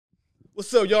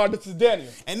What's up, y'all? This is Daniel.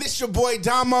 And this your boy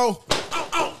Damo.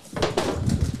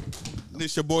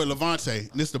 This your boy Levante.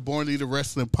 And this the Born Leader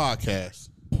Wrestling Podcast.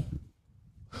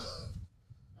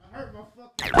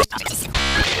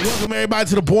 Welcome everybody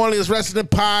to the Born Leaders Wrestling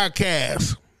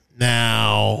Podcast.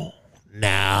 Now,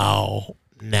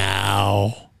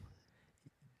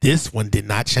 this one did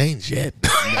not change yet.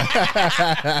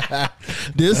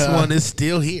 This one is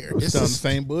still here. This It's on the is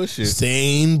same bullshit.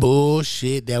 same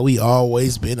bullshit that we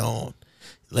always been on.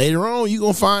 Later on, you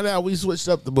gonna find out we switched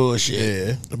up the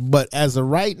bullshit. Yeah. But as of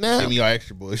right now, Give me your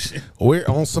extra bullshit. we're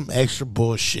on some extra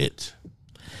bullshit.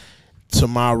 To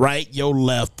my right, your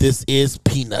left, this is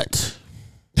Peanut.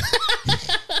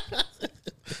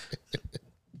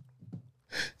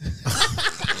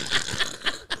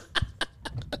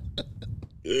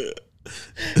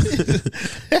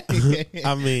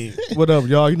 I mean, What up,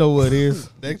 y'all? You know what it is.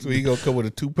 Next week, he gonna come with a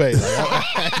toupee. Like,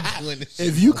 I ain't doing this shit.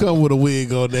 if you come with a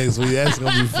wig on next week, that's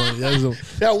gonna be funny. That's gonna,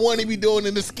 That one he be doing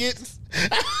in the skits.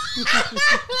 I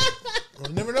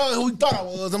never know who he thought I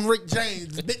was. I'm Rick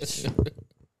James, bitch.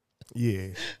 Yeah.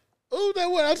 Oh,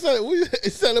 that one I said we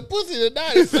selling pussy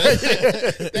tonight.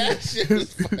 That shit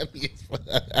was funny as fuck.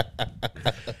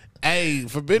 Hey,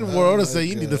 Forbidden World, I say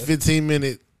you need a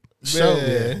 15-minute show.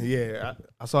 Yeah.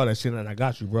 I saw that shit and I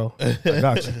got you, bro. I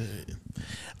got you.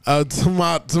 To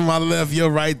my left, your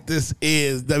right, this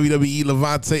is WWE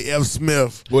Levante F.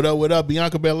 Smith, What up,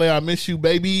 Bianca Belair? I miss you,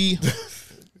 baby.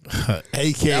 I post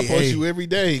aka you every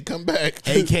day. Come back.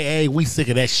 AKA, we sick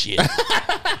of that shit.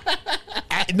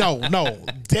 No,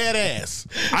 dead ass.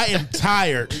 I am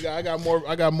tired. I got more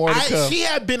to come. She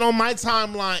had been on my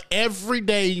timeline every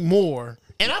day more,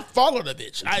 and I followed the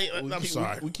bitch. I'm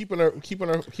sorry. We keeping her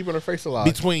face alive.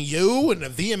 Between you and the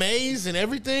VMAs and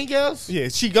everything else, Yeah,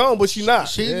 she gone, but she not.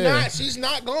 she's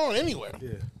not going anywhere.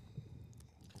 Yeah.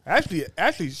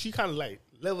 Actually, she kind of like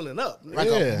leveling up. Like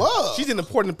Yeah. a bug. She's in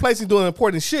important places doing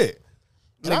important shit.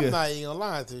 And I'm Nigga. not even gonna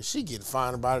lie to you. She getting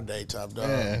fined about a day, top dog.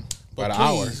 Yeah. But About an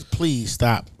hour. please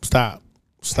stop.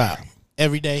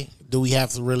 Every day, do we have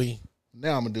to really?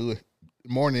 Now I'm gonna do it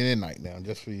morning and night now,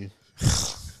 just for you.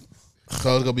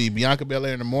 So it's gonna be Bianca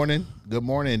Belair in the morning, good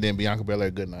morning, and then Bianca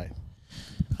Belair, good night.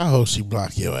 I hope she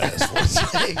block your ass for a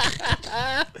second.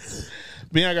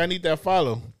 Bianca, I need that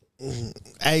follow.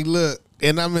 Hey, look,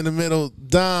 and I'm in the middle.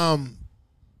 Dom,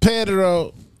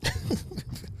 Pedro.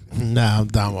 Nah, I'm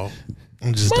Damo.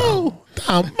 I'm just Damo.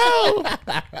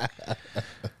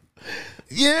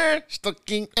 Yeah,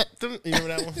 stucking at the. You remember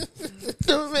that one?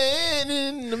 The man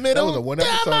in the That middle. was a one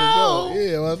episode ago.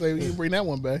 Yeah, well, I say we can bring that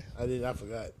one back. I did. I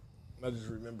forgot. I just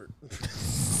remembered.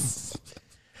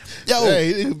 Yo.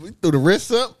 Hey, we threw the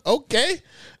wrists up. Okay.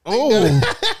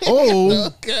 Oh.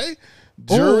 Okay.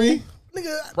 Jury.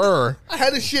 Nigga, Burr. I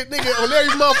had this shit, nigga, on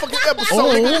every motherfucking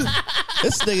episode, nigga.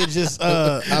 This nigga just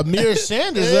Amir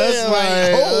Sanders Yeah, us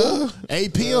like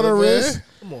AP on the wrist,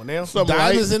 Come on now. Something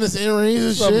diamonds light. in his earrings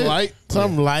and Something shit. light.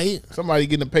 Something light. Somebody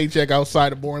getting a paycheck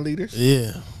outside of Born Leaders.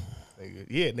 Yeah. Nigga,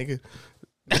 yeah, nigga.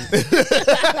 This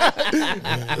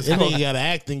nigga got an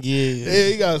acting gig. Yeah,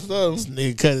 he got something.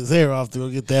 This nigga cut his hair off to go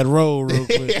get that role real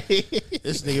quick.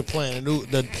 This nigga playing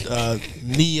the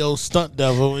Neo stunt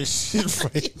devil and shit.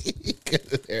 He got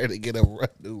his hair to get a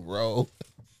new role.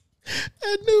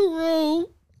 A new role.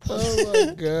 Oh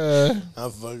my god.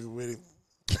 I'm fucking with him.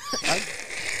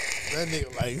 That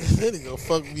nigga gonna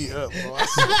fuck me up, bro.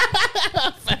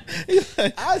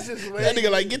 I was just That waiting.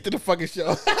 nigga like, get to the fucking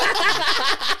show.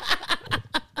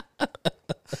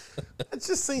 I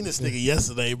just seen this nigga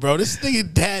yesterday, bro. This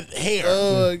nigga had hair.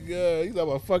 Oh my god. He's like,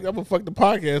 I'm gonna fuck the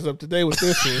podcast up today with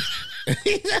this one.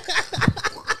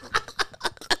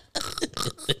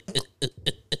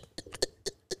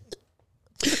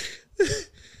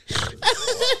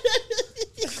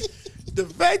 The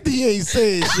fact that he ain't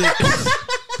saying shit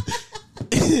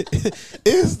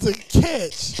is the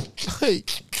catch. Like,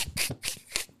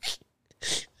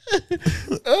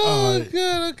 Oh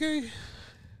god, okay.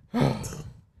 All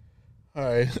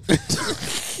right.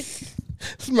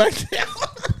 SmackDown.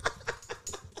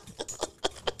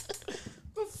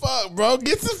 the fuck, bro?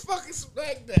 Get the fucking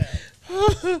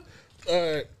SmackDown.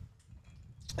 All right.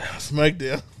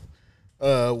 SmackDown.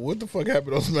 What the fuck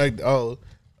happened on SmackDown?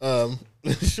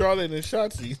 Charlotte and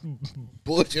Shotzi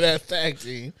bullshit ass tag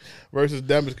team versus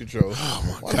Damage Control. Oh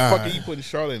my Why the fuck are you putting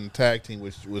Charlotte in the tag team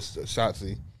with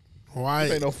Shotzi? Why?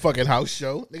 This ain't no fucking house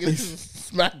show. Nigga, this is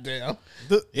SmackDown.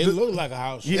 It looked like a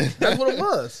house show. Yeah, that's what it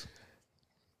was.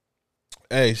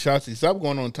 Hey, Shotzi, stop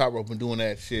going on the top rope and doing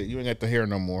that shit. You ain't got the hair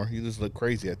no more. You just look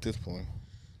crazy at this point.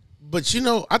 But you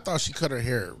know, I thought she cut her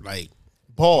hair like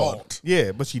bald.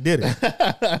 Yeah, but she did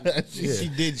it. She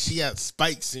did. She got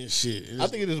spikes and shit. I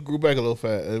think it just grew back a little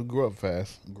fast. It grew up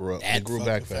fast. It grew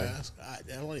back fast. God,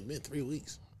 that only been 3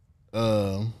 weeks.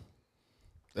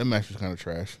 That match was kind of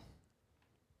trash.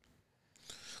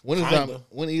 When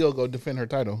Io go defend her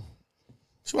title?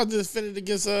 She about to defend it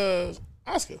against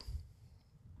Asuka.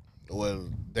 Well,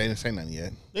 they didn't say nothing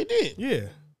yet. They did. Yeah.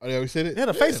 Oh, they already said it? They had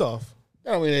a face off.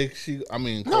 I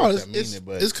mean, No,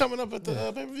 but it's coming up at the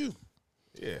pay-per-view.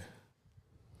 Yeah.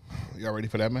 y'all ready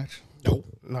for that match? Nope.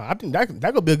 No, I think that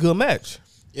could be a good match.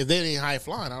 If they ain't high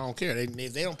flying, I don't care.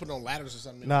 If they don't put no ladders or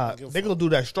something. Nah, they gonna do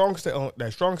that strong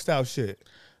style shit.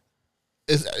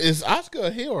 Is Asuka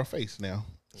a heel or a face now?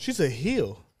 She's a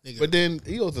heel. Nigga, But then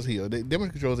Io's a heel.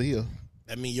 Damage Control's a heel.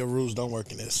 that mean your rules don't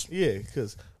work in this. Yeah,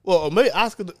 because maybe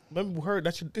Oscar. Maybe we heard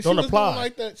that she don't was apply. doing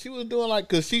like that. She was doing like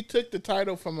because she took the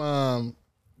title from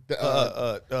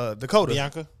Dakota.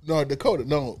 Bianca? No, Dakota.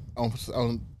 No,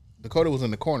 Dakota was in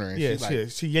the corner. And Yeah, she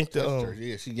she yanked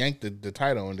the. she yanked the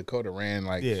title, and Dakota ran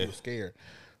like Yeah. she was scared.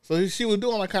 So she was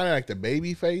doing like kind of like the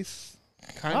baby face.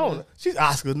 I don't know. She's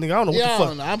Oscar, nigga. I don't know Yeah, I what the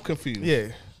don't know. I'm confused. fuck. Yeah,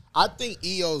 I think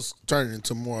Io's turned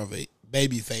into more of a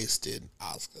baby face than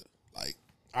Asuka. Like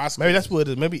Asuka, maybe that's what it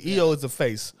is. Maybe EO is the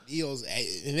face. Io's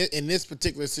in this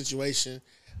particular situation.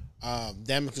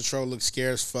 Damage Control looks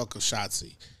scared as fuck of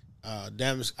Shotzi.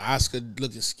 Asuka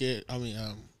looking scared.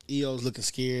 Io's looking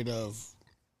scared of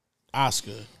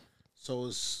Asuka. So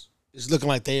it's looking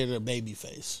like they're the baby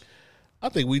face. I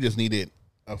think we just needed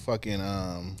a fucking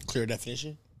Clear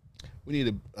definition. We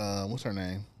needed what's her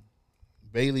name?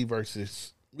 Bailey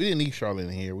versus. We didn't need Charlotte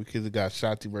in here. We could have got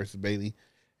Shotzi versus Bailey,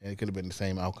 and it could have been the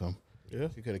same outcome. Yeah,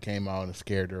 She could have came out and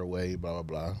scared her away. Blah blah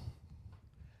blah.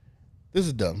 This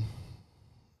is dumb.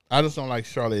 I just don't like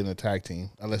Charlotte in a tag team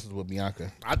unless it's with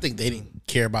Bianca. I think they didn't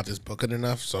care about this booking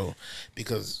enough, so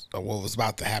because of what was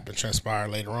about to happen transpire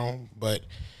later on, but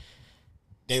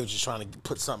they were just trying to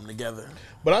put something together.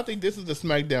 But I think this is the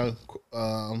SmackDown.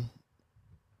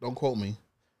 Don't quote me,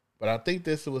 but I think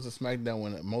this was a SmackDown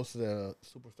when most of the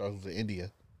superstars was in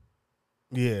India,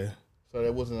 yeah. so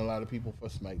there wasn't a lot of people for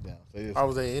SmackDown. So I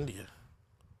was in India.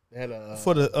 they had a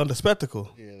For the spectacle.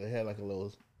 yeah, they had like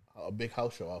a big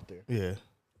house show out there. Yeah,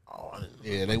 Oh,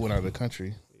 Yeah, they went out of the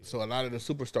country, so a lot of the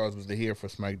superstars was here for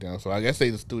SmackDown. So I guess they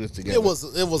just threw this together. it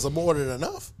was more than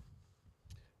enough.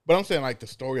 But I'm saying like the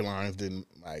storylines they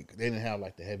didn't have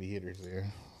like the heavy hitters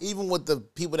there. Even with the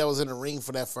people that was in the ring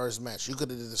for that first match, you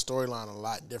could have did the storyline a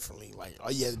lot differently. Like,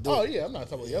 all you had to do. Oh yeah, I'm just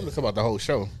talking about the whole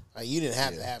show. Like, you didn't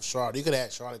have to have Charlotte. You could have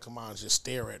had Charlotte come on and just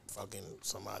stare at fucking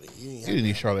somebody. You didn't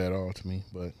need Charlotte at all to me,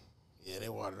 but Yeah, they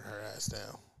watered her ass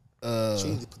down. She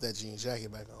need to put that jean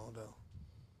jacket back on though.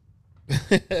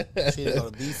 She need to go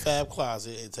to B-Fab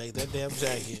closet and take that damn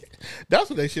jacket. that's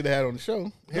what they should have had on the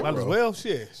show. Hit might as Row. well.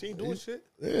 Shit, she ain't doing shit.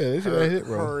 Yeah, they should have hit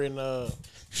Row. Her and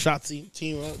Shotzi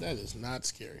team up. That is not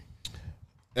scary.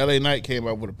 LA Knight came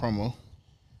out with a promo.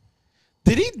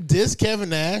 Did he diss Kevin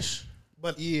Nash?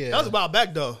 But Yeah. that was a while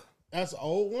back though. That's an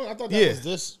old one. I thought that Yeah. was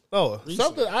this. Oh,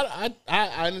 Something I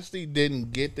honestly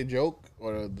didn't get the joke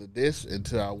or the diss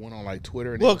until I went on like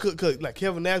Twitter. And well, cause like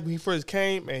Kevin Nash when he first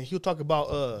came and he would talk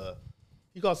about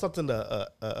he called something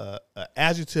a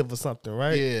adjective or something,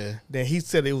 right? Yeah. Then he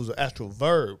said it was an actual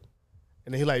verb,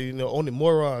 and then he like only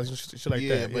morons and shit like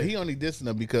yeah, that. but he only dissing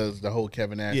them because the whole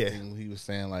Kevin Nash Yeah. thing. He was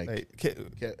saying like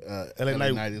LA LA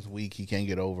Knight- Knight is weak. He can't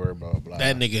get over. Blah blah.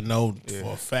 That nigga know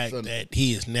for a fact So- that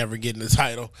he is never getting the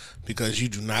title because you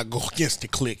do not go against the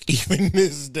clique even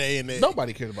this day and age.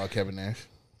 Nobody cares about Kevin Nash.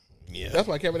 Yeah. That's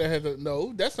why Kevin Nash has to.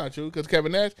 No, that's not true. Because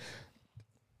Kevin Nash.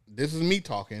 This is me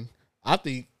talking. I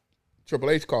think Triple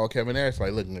H called Kevin Nash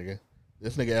like, "Look, nigga,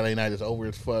 this nigga LA Knight is over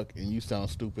as fuck, and you sound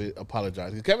stupid.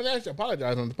 Apologize." 'Cause Kevin Nash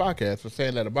apologized on the podcast for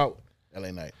saying that about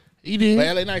LA Knight. He did. But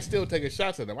LA Knight still taking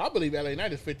shots at him. I believe LA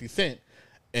Knight is 50 Cent,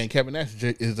 and Kevin Nash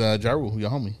is Ja Rule, your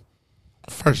homie.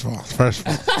 First of all. Like,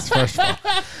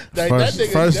 that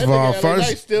nigga LA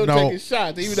Knight still taking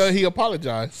shots, even though he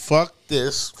apologized. Fuck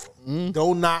this.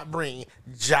 Do not bring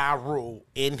Ja Rule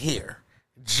in here.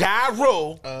 Ja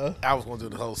Rule. I was going to do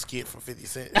the whole skit for 50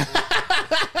 Cent.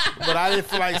 But I didn't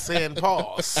feel like saying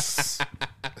pause.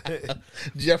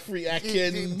 Jeffrey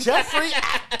Atkins. Jeffrey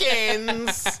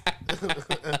Atkins.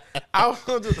 I was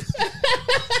going to do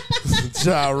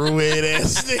Ja Rule head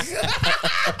ass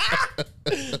nigga.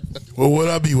 Well, what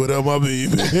I be? What am I be?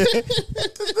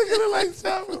 This nigga look like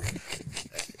Ja Rule.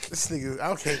 This nigga,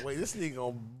 I can't wait. This nigga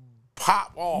gonna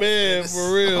pop off. Man,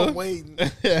 for real. I'm waiting. We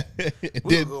then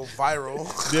gonna go viral.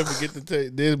 forget to tell.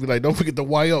 Then be like, don't forget the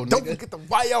YO. Don't Nigga. forget the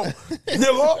YO,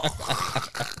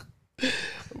 nigga.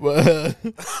 But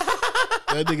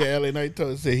that nigga LA Knight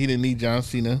said he didn't need John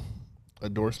Cena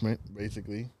endorsement,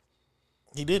 basically.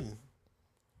 He didn't.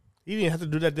 He didn't have to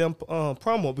do that damn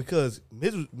promo because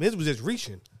Miz was just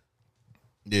reaching.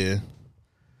 Yeah.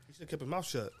 He should have kept his mouth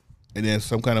shut. And then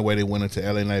some kind of way they went into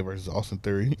LA Knight versus Austin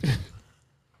Theory.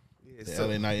 Yeah, The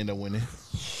LA Knight ended up winning.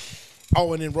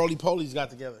 Oh, and then Roly Polies got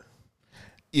together.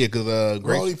 Yeah, because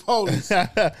Roly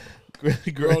Polies.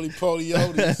 Roly Poly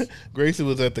Odis. Grayson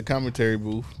was at the commentary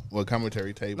booth,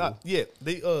 commentary table.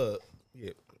 They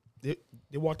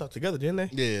walked out together, didn't they?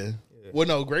 Yeah. Well,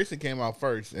 no, Grayson came out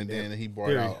first, and then he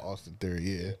brought out Austin Theory.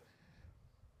 Yeah.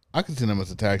 I consider them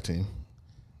as a tag team.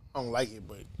 I don't like it,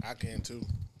 but I can too.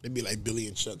 They'd be like Billy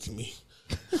and Chuck to me.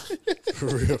 For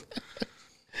real.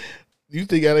 You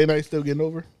think LA Knight's still getting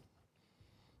over?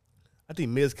 I think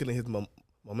Miz killing his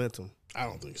momentum. I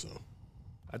don't think so.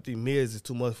 I think Miz is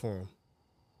too much for him.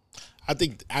 I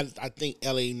think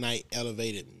LA Knight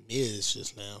elevated Miz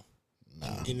just now.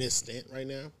 In this stint right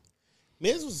now.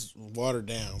 Miz was watered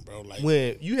down, bro. Like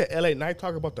when you had LA Knight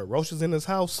talk about the roaches in his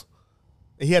house,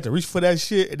 and he had to reach for that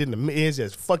shit, and then the Miz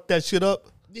just fucked that shit up.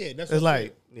 Yeah, that's it's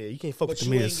like, yeah, you can't fuck with the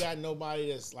Miz. But you ain't got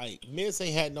nobody that's like Miz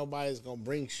ain't had nobody that's gonna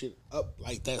bring shit up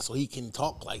like that so he can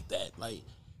talk like that. Like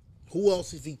who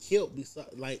else if he killed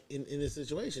besides like in this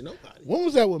situation? Nobody. When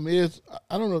was that with Miz?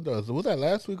 I don't know if that was that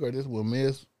last week or this with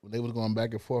Miz when they was going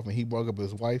back and forth and he brought up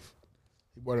his wife.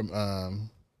 He brought him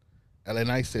LA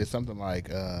Knight said something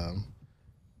like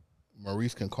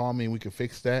Maurice can call me and we can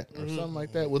fix that or something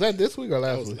like that. Was that this week or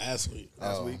last week? Last week.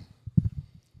 Last week.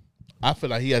 I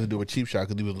feel like he had to do a cheap shot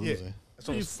because he was losing. That's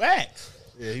what facts.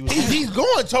 Yeah, he's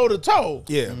going toe to toe.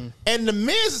 Yeah, and the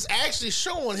Miz is actually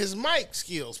showing his mic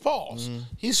skills. Pause.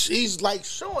 He's like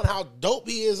showing how dope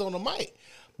he is on the mic.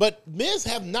 But Miz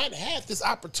have not had this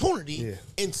opportunity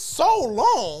in so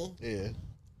long. Yeah,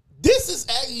 this is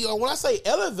actually when I say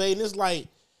elevating, it's like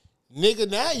nigga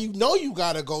now you know you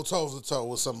gotta go toe to toe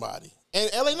with somebody. And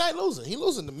LA Knight losing. He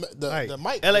losing the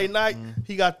mic. LA Knight,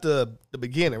 he got the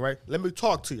beginning, right? Let me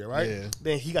talk to you, right? Yeah.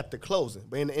 Then he got the closing.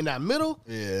 But in that middle,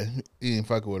 yeah, he ain't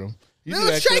fucking with him. You see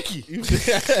that shaky. You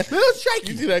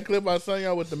see that clip I saw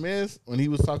y'all with the Miz when he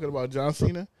was talking about John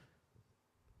Cena?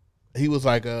 He was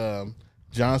like,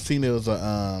 John Cena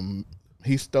was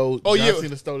he stole. John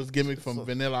Cena stole his gimmick from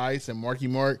Vanilla Ice and Marky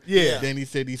Mark. Yeah. Then he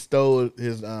said he stole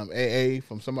his AA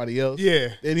from somebody else. Yeah.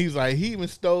 Then he was like, he even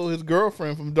stole his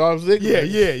girlfriend from Dolph Ziggler.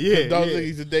 Yeah. Dolph Ziggler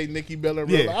used to date Nikki Bella.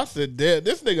 Yeah. I said, Dad,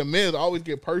 this nigga Miz always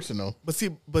get personal. But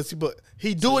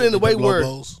he do it in the way where,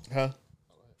 huh?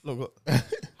 No, go.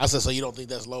 I said, so you don't think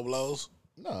that's low blows?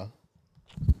 No.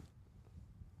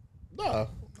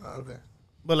 Okay.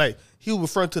 But like he was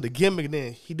referring to the gimmick, and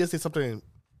then he did say something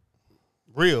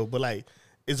real, but like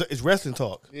it's wrestling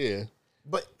talk. Yeah.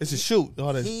 But it's a shoot.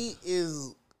 All that. He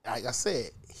is, like I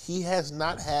said, he has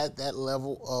not had that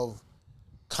level of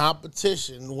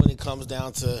competition when it comes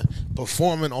down to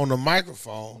performing on the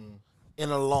microphone in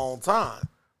a long time.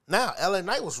 Now, LA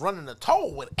Knight was running the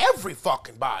toll with every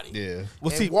fucking body. Yeah.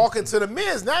 Well, see, walking to the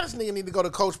Miz, now this nigga need to go to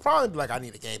Coach Prime and be like, I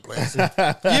need a game plan.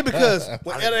 Yeah, because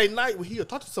when LA Knight, when he would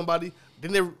talk to somebody,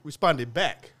 then they responded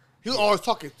back. He was always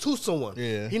talking to someone.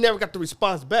 Yeah. He never got the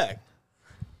response back.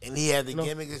 And he had the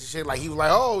gimmick and shit. Like, he was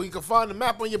like, oh, you can find the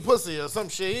map on your pussy or some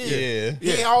shit. Yeah.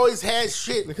 He ain't always had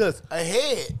shit because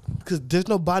ahead. Because there's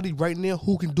nobody right now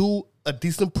who can do a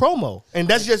decent promo. And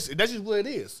that's just what it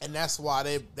is. And that's why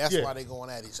they going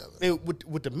at each other. And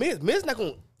with the Miz not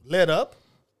going to let up.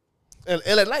 And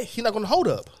LA Knight, he not going to hold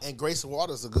up. And Grayson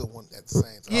Waters is a good one at the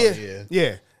same time.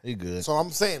 Yeah. He good. So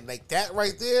I'm saying, like, that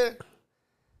right there,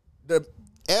 the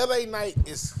LA Knight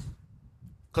is,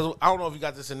 because I don't know if you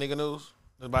got this in nigga news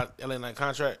about LA Knight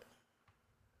contract.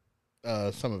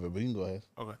 Some of it, but you can go ahead.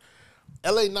 Okay.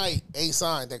 LA Knight ain't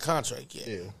signed that contract yet.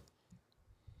 Yeah.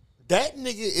 That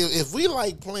nigga, if we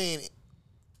like playing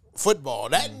football,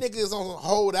 that nigga is on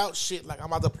hold out shit like I'm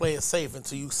about to play it safe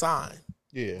until you sign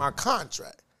my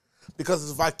contract. Because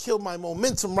if I kill my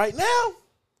momentum right now,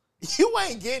 you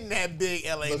ain't getting that big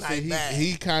LA Knight back.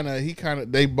 He kind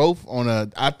of, they both on a,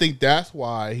 I think that's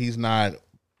why he's not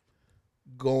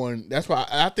going,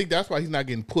 I think that's why he's not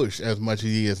getting pushed as much as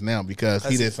he is now because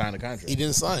he didn't sign the contract. He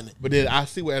didn't sign it. But then I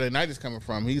see where LA Knight is coming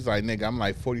from. He's like, nigga, I'm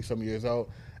like 40-something years old,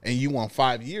 and you want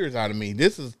 5 years out of me.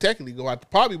 This is technically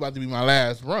probably about to be my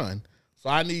last run.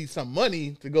 So I need some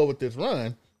money to go with this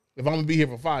run if I'm going to be here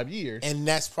for 5 years. And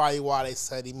that's probably why they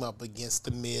set him up against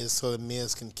the Miz so the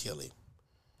Miz can kill him.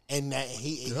 And that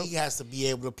he has to be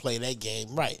able to play that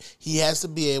game right. He has to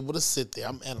be able to sit there.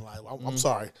 I'm analyzing. I'm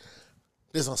sorry.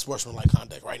 This is unsportsmanlike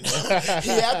conduct right now. He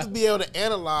has to be able to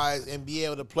analyze and be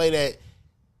able to play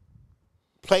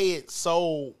it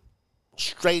so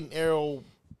straight and arrow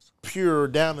pure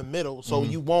down the middle, so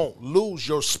you won't lose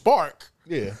your spark.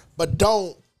 Yeah. But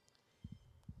don't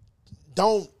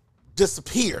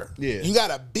disappear. Yeah. You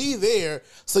gotta be there,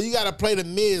 so you gotta play the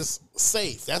Miz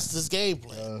safe. That's this game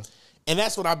plan. And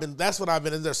that's what I've been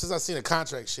in there since I seen the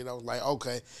contract shit. I was like,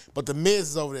 okay. But the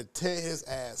Miz is over there tearing his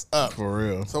ass up. For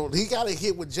real. So he got a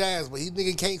hit with Jazz, but he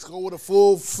nigga can't score with a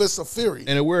full fist of fury.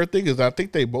 And the weird thing is, I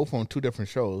think they both on 2 different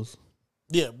shows.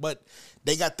 Yeah, but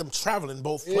they got them traveling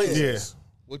both places. Yeah.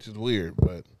 Which is weird,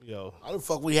 but Yo. How the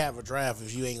fuck we have a draft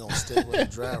if you ain't gonna stick with the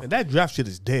draft? And that draft shit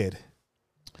is dead.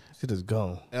 Shit is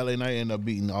gone. LA Knight ended up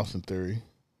beating Austin Theory.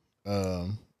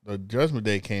 The Judgment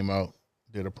Day came out,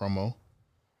 did a promo.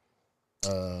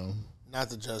 Not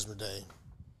the Judgment Day.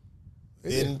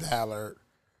 Finn Balor,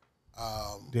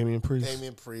 Damian Priest.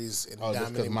 and Oh,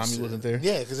 just because Dominic Mommy Mysterio. wasn't there?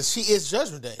 Yeah, because she is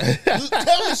Judgment Day. You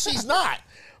tell me she's not.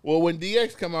 Well, when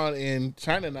DX come out and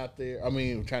China not there, I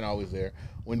mean China always there.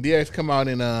 When DX come out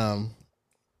in what's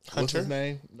Hunter? his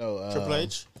name? No, Triple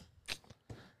H.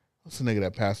 What's the nigga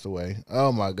that passed away?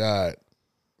 Oh my God,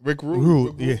 Rick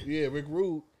Rude. Rude, Rick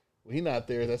Rude. When he not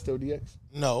there, is that still DX?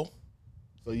 No.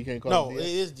 So you can't call No, it it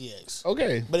DX? is DX.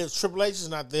 Okay. But if Triple H is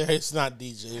not there, it's not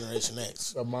DJ Generation X.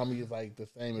 So Mommy is like the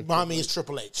same as Mommy is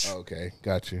Triple H. Okay,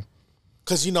 got you.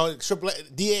 Because,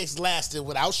 DX lasted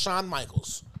without Shawn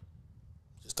Michaels.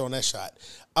 Just throwing that shot.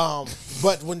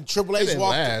 But when Triple H didn't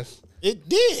walked last. it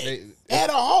did. It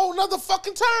had a whole nother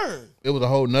fucking turn. It was a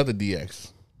whole nother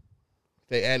DX.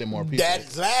 They added more people.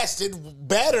 That lasted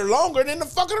better, longer than the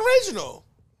fucking original.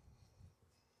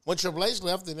 When Triple H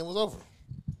left, then it was over.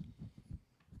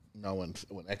 No, when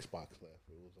Xbox left,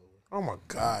 it was over. Oh my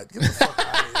God. Get the fuck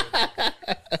out of here.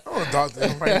 I want to talk to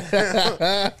him right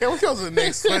now. Can we go to the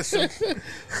next question?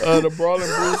 The Brawling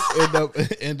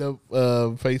Brutes end up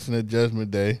facing a Judgment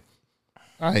Day.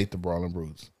 I hate the Brawling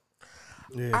Brutes.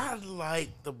 Yeah. I like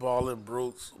the Ballin'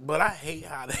 Brutes, but I hate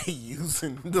how they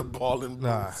using the Ballin'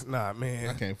 Brutes. Nah, man.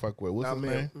 I can't fuck with. What's his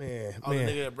name? Man, Oh, the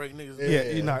nigga that break niggas. Yeah,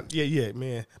 you're not. Yeah,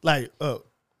 man. Like,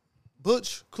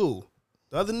 Butch, cool.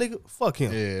 The other nigga, fuck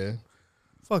him. Yeah,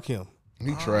 Fuck him.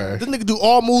 he trash. This nigga do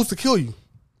all moves to kill you.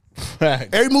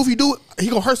 Fact. Every move he do, he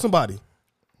gonna hurt somebody.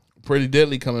 Pretty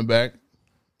Deadly coming back.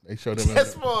 They showed him.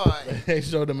 That's why. They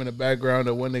showed him in the background.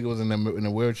 That one nigga was in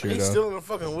the wheelchair. He's though. still in a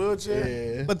fucking wheelchair.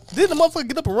 Yeah. But did the motherfucker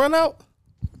get up and run out?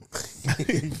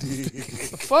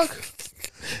 The fuck?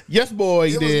 Yes, boy,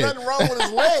 he There was did. nothing wrong with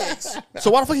his legs.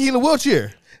 So why the fuck he in a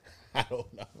wheelchair? I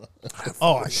don't know.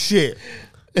 Oh shit.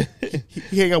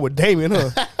 He hang out with Damien, huh?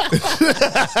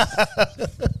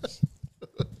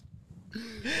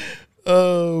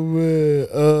 Oh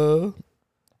man.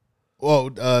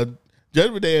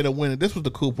 Judgment Day ended up winning. This was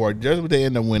the cool part. Judgment Day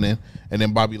ended up winning, and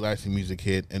then Bobby Lashley music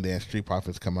hit, and then Street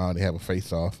Profits come out. They have a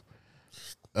face off.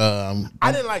 I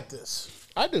didn't like this.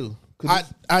 I do.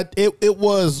 It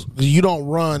was you don't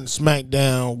run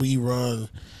SmackDown, we run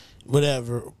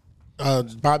whatever.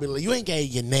 Bobby, you ain't gave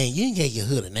your name. You ain't gave your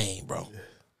hood a name, bro.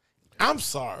 I'm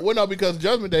sorry. Well, no, because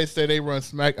Judgment Day say they run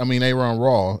they run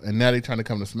Raw, and now they trying to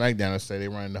come to SmackDown and say they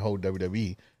run the whole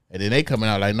WWE. And then they coming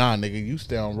out like, nah, nigga, you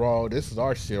stay on Raw. This is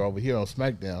our shit over here on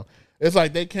SmackDown. It's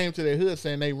like they came to their hood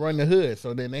saying they run the hood.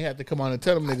 So then they had to come on and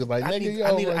tell them niggas like,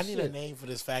 nigga, I need a name for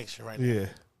this faction right now. Yeah.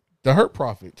 The Hurt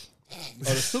Profits. Or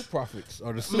the Soup Profits.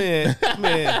 Or the Soup. Man.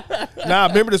 Nah,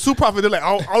 remember the Super Prophet? They're like,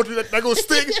 I don't think that gonna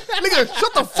stick. Nigga,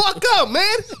 shut the fuck up,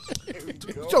 man.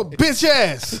 Shut your bitch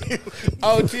ass.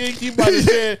 Oh, TNT about to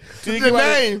say The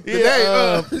name.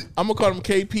 I'm gonna call him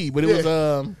KP, but it was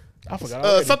I forgot.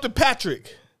 already. Something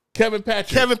Patrick. Kevin Patrick.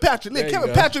 Kevin Patrick. There Nigga, you Kevin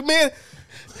go. Patrick, man.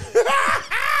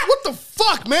 What the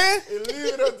fuck, man? Leave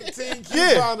it up to Team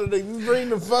Yeah. Coupon to bring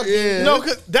the fucking Yeah. No,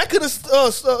 'cause that could have,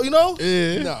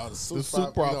 Yeah. No, The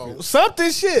Soup Profits.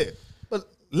 something shit. But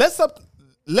let it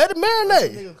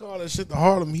marinate. Nigga call that shit the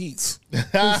Harlem Heats.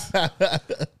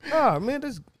 Ah, man,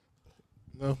 this.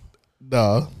 No.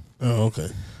 Oh, okay.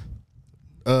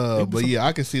 But yeah,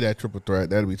 I can see that triple threat.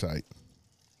 That'd be tight.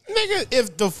 Nigga,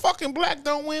 if the fucking black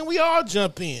don't win, we all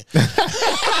jump in.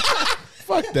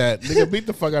 Fuck that. Nigga, beat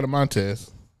the fuck out of Montez.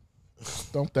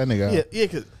 Stomp that nigga out. Yeah,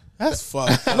 cause That's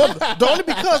fucked. no, the only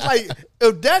because like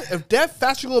if that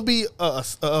faction gonna be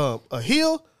a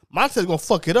heel, Montez gonna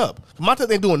fuck it up. Montez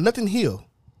ain't doing nothing heel.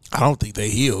 I don't think they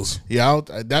heels. Yeah,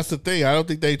 that's the thing. I don't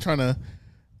think they trying to.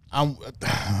 I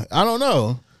don't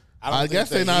know. I guess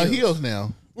they're not heels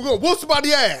now. We're gonna whoop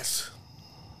somebody's ass.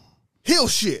 Heel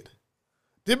shit.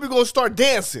 Then we're gonna start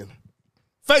dancing.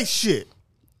 Face shit.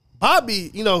 Bobby,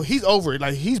 he's over it.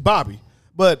 Like he's Bobby.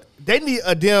 But they need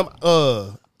a damn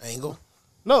Angle.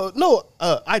 no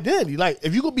identity. Like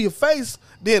if you gonna be a face,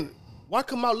 then Why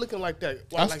come out looking like that?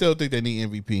 Why, I still think they need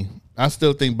MVP. I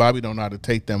still think Bobby don't know how to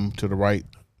take them to the right.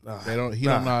 They don't. He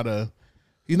don't know how to.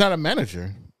 He's not a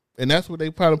manager, and that's what they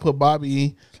probably put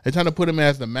Bobby. They're trying to put him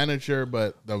as the manager,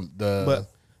 but the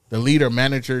leader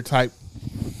manager type.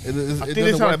 It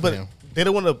doesn't work for him. They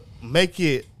don't want to make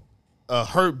it a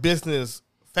hurt business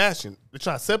fashion. They're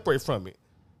trying to separate from it.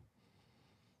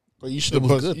 But you should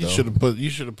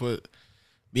have put.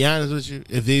 Be honest with you,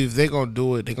 if they're gonna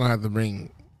do it, they're gonna have to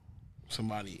bring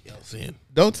somebody else in.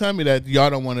 Don't tell me that y'all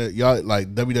don't want to. Y'all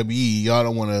like WWE. Y'all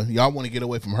don't want to. Y'all want to get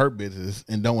away from Hurt Business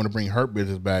and don't want to bring Hurt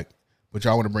Business back, but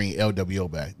y'all want to bring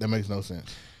LWO back. That makes no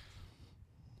sense.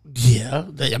 Yeah,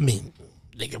 they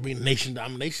can bring Nation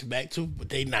Domination back too, but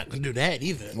they not gonna do that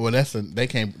either. Well, they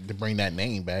can't bring that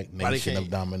name back. Nation of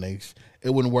Domination.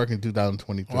 It wouldn't work in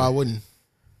 2023. Why wouldn't?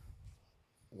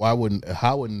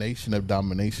 How would Nation of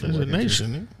Domination work? There's a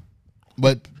nation,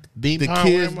 but Bean the pie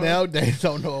kids wearing nowadays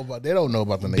don't know about. They don't know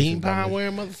about the Nation. Bean pie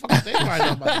wearing motherfuckers. They probably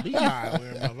know about the bean pie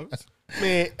wearing motherfuckers.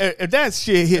 Man, if that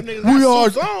shit hit, if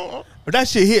that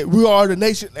shit hit, we are the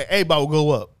nation. Everybody will go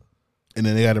up, and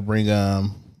then they got to bring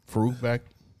Farouk back,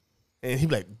 and he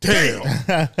be like, "Damn,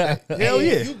 hell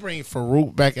yeah!" You bring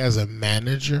Farouk back as a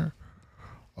manager?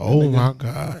 Oh my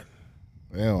god,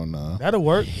 hell no, that'll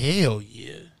work. Hell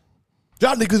yeah.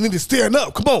 Y'all niggas need to stand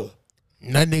up. Come on.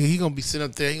 And that nigga, he gonna be sitting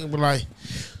up there. He gonna be like,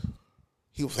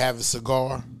 he was having a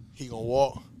cigar. He gonna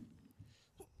walk.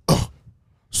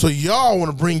 So y'all want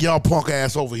to bring y'all punk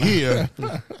ass over here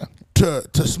to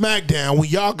SmackDown when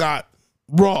y'all got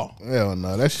Raw? Hell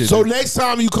no, that shit. So next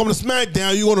time you come to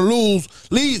SmackDown, you gonna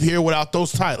leave here without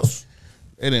those titles.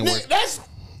 It didn't work.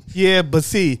 Yeah, but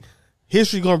see,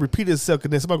 history gonna repeat itself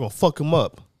because then somebody gonna fuck him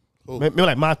up. Maybe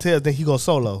like Montez, then he go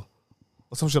solo.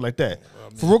 Or some shit like that.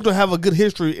 Farouk don't have a good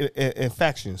history in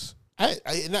factions.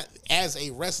 Not as a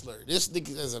wrestler. This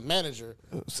nigga as a manager.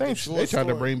 Same shit. They tried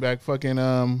to bring back fucking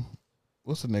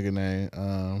what's the nigga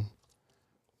name?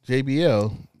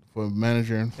 JBL for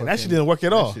manager, and that shit didn't work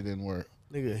at all. That shit didn't work.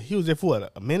 Nigga, he was there for what,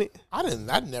 a minute? I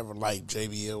never liked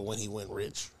JBL when he went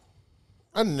rich.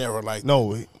 I never liked.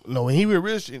 No. When he went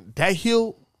rich, that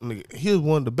heel, nigga, he was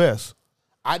one of the best.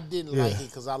 I didn't like it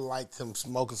because I liked him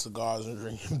smoking cigars and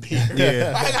drinking beer. Yeah.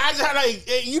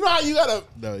 You know how you gotta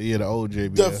the old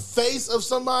JBL. The face of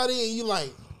somebody and you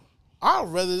like, I'd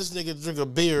rather this nigga drink a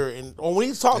beer or when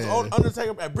he talks to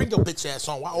Undertaker, bring your bitch ass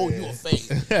on. Why owe you a face?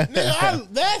 Nigga,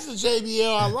 that's the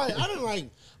JBL I like. I didn't like,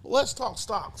 let's talk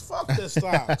stocks. Fuck the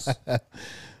stocks.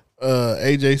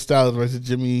 AJ Styles versus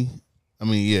Jimmy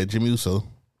Uso.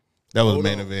 That was the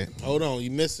main event. Hold on, you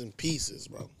missing pieces,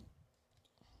 bro.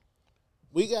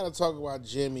 We got to talk about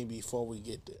Jimmy before we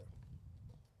get there.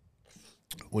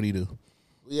 What do you do?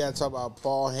 We got to talk about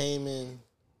Paul Heyman.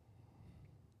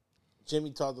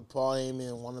 Jimmy talked to Paul Heyman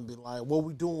and want to be like, what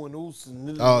we doing, Uso?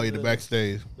 Oh, yeah, the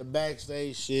backstage. The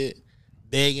backstage shit.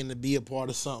 Begging to be a part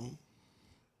of something.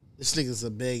 This nigga's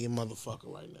a begging motherfucker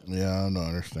right now. Yeah, I don't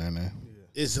understand that.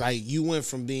 It's like you went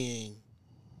from being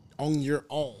on your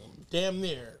own, damn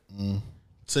near,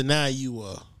 to now you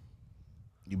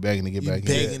begging to get back in.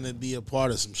 Begging to be a part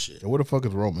of some shit. Where the fuck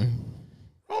is Roman?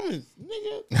 Roman,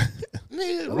 nigga.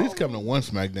 At least coming to one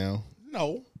SmackDown.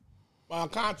 No. My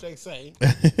contract say.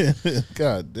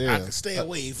 God damn. I can stay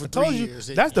away for 3 years.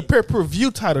 That's the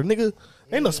pay-per-view title, nigga.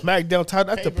 Ain't no SmackDown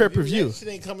title. That's the pay-per-view. That shit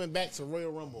ain't coming back to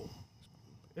Royal Rumble.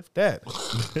 If that.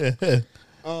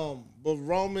 But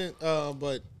Roman,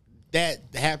 but that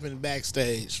happened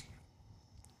backstage.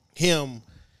 Him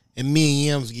and me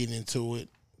and Yams getting into it.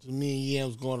 So me and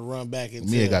Yams going to run back and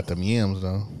Mia got them yams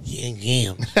though.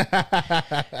 Yams.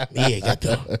 Mia got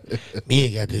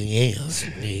the yams.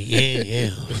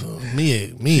 Yeah. Mia.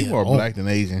 She more black than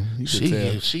Asian.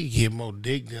 She get more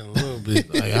dick than a little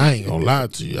bit. Like I ain't gonna lie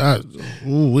to you. I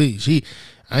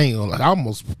ain't gonna lie. I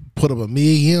almost put up a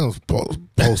Mia Yams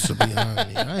poster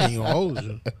behind me. I ain't gonna hold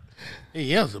you.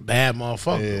 Yams a bad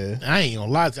motherfucker. Yeah. I ain't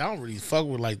gonna lie to you. I don't really fuck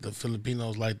with like the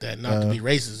Filipinos like that. Not to be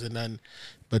racist or nothing.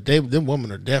 But them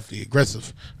women are definitely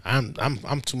aggressive. I'm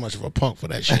too much of a punk for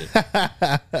that shit.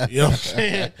 You know what I'm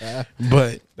saying?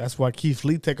 But that's why Keith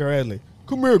Lee take her ass like,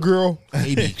 come here, girl.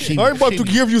 I'm about to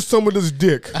give you some of this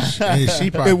dick.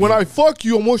 And when I fuck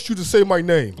you, I want you to say my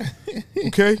name.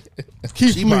 Okay?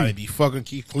 Keith Lee. She might be fucking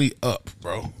Keith Lee up,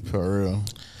 bro. For real.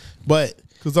 But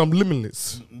because I'm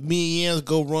limitless. Me and Yams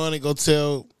go run and go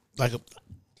tell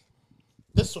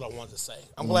this is what I wanted to say.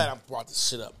 I'm glad I brought this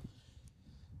shit up.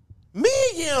 Me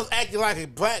and Yams acting like a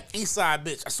black East Side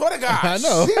bitch. I swear to God. I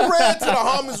know. She ran to the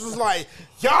homies was like,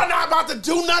 y'all not about to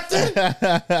do nothing?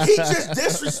 He just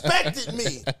disrespected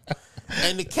me.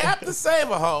 And the captain save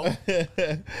a hoe,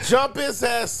 jump his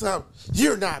ass up.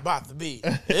 You're not about to be.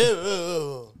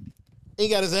 He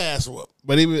got his ass whooped.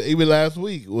 But even last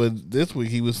week, this week,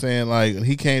 he was saying, like,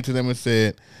 he came to them and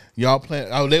said, y'all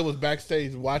playing, they was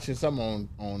backstage watching something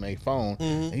on their phone.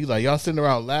 And he's like, y'all sitting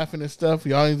around laughing and stuff.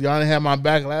 Y'all didn't have my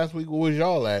back last week. Where was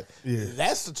y'all at? Yeah.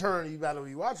 That's the turn you got to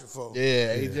be watching for.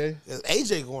 Yeah, AJ.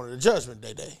 AJ going to the Judgment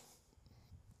Day.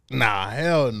 Nah,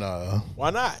 hell no. Why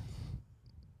not?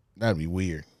 That'd be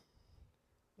weird.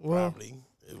 Probably.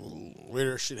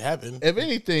 Weirder shit happen. If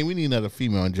anything, we need another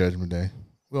female on Judgment Day.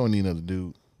 We don't need another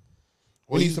dude.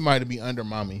 We need somebody to be under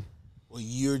mommy. Well,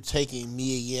 you're taking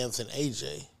Mia Yams and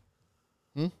AJ.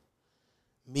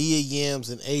 Mia Yams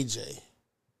and AJ.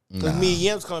 Because Mia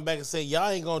Yams coming back and saying, y'all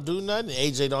ain't going to do nothing. And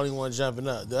AJ don't even want to jumping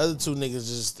up. The other two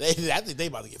niggas I think they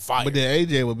about to get fired. But then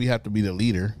AJ would have to be the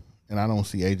leader. And I don't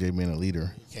see AJ being a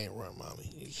leader. You can't run, mommy.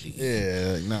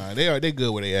 They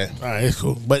good where they at. All right, it's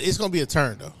cool. But it's going to be a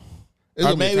turn, though.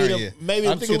 Or maybe the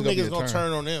two niggas going to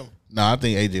turn on them. No, I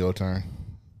think AJ will turn.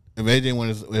 If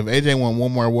AJ want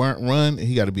one more run,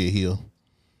 he got to be a heel.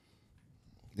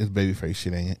 This babyface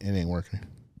shit ain't working.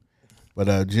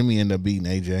 But Jimmy ended up beating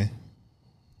AJ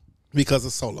because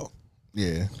of Solo.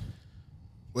 Yeah,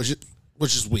 which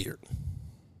is weird.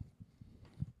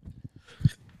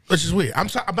 Which is weird. I'm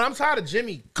tired of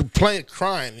Jimmy complaining,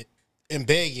 crying, and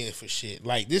begging for shit.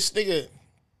 Like this nigga.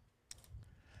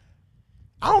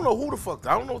 I don't know what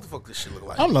the fuck this shit look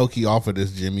like. I'm low key off of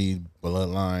this Jimmy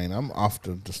bloodline. I'm off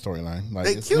the storyline. Like,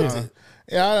 they killed it.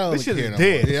 Yeah, I don't. This shit care is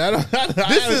dead.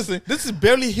 Yeah, This is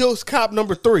Beverly Hills Cop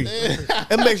number 3.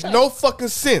 It makes no fucking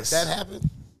sense. That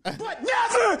happened. But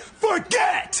never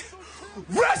forget,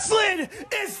 wrestling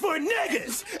is for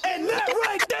niggas, and that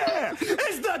right there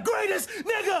is the greatest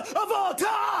nigga of all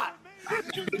time.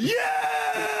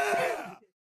 Yeah.